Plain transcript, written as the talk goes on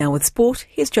Now with sport,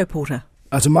 here's Joe Porter.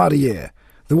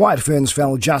 The White Ferns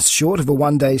fell just short of a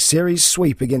one-day series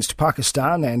sweep against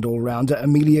Pakistan, and all-rounder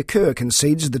Amelia Kerr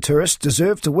concedes the tourists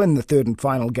deserved to win the third and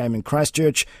final game in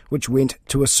Christchurch, which went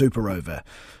to a super over.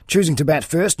 Choosing to bat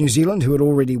first, New Zealand, who had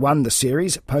already won the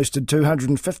series, posted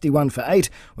 251 for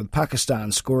 8, with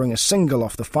Pakistan scoring a single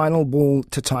off the final ball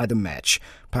to tie the match.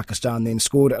 Pakistan then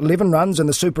scored 11 runs in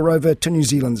the super over to New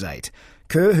Zealand's 8.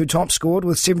 Kerr, who top scored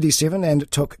with 77 and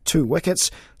took 2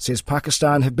 wickets, says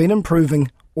Pakistan have been improving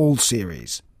all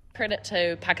series. Credit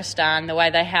to Pakistan, the way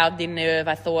they held their nerve.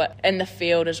 I thought in the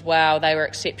field as well, they were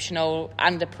exceptional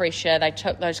under pressure. They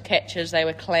took those catches, they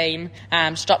were clean,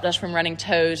 stopped us from running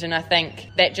twos, and I think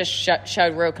that just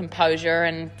showed real composure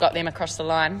and got them across the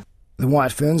line. The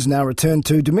White Ferns now return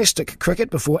to domestic cricket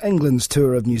before England's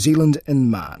tour of New Zealand in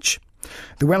March.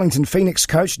 The Wellington Phoenix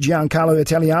coach Giancarlo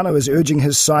Italiano is urging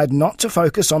his side not to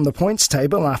focus on the points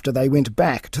table after they went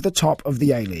back to the top of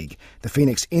the A-League. The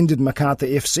Phoenix ended Macarthur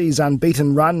FC's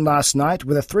unbeaten run last night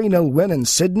with a 3-0 win in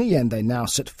Sydney, and they now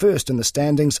sit first in the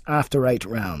standings after 8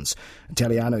 rounds.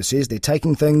 Italiano says they're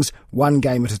taking things one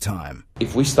game at a time.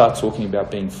 If we start talking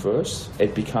about being first,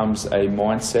 it becomes a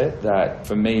mindset that,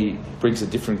 for me, brings a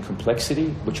different complexity,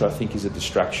 which I think is a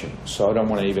distraction. So I don't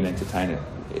want to even entertain it.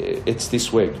 It's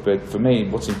this week, but for me,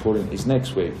 what's important is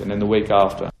next week and then the week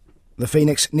after. The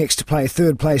Phoenix next play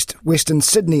third-placed Western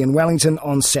Sydney and Wellington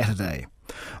on Saturday.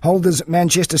 Holders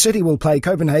Manchester City will play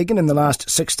Copenhagen in the last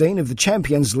 16 of the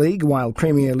Champions League, while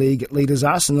Premier League leaders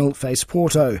Arsenal face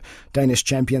Porto. Danish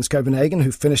champions Copenhagen,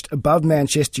 who finished above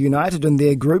Manchester United in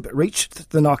their group, reached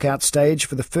the knockout stage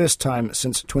for the first time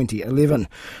since 2011.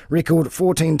 Record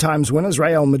 14 times winners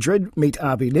Real Madrid meet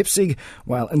RB Leipzig,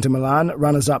 while Inter Milan,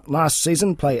 runners-up last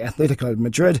season, play Atletico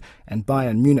Madrid, and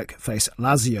Bayern Munich face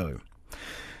Lazio.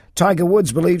 Tiger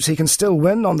Woods believes he can still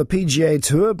win on the PGA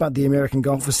Tour, but the American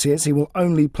golfer says he will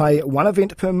only play one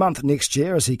event per month next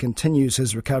year as he continues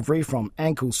his recovery from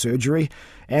ankle surgery.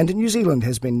 And New Zealand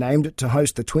has been named to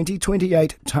host the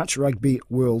 2028 Touch Rugby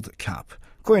World Cup.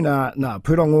 Koe nā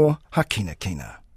Purongo, Hakina Kina.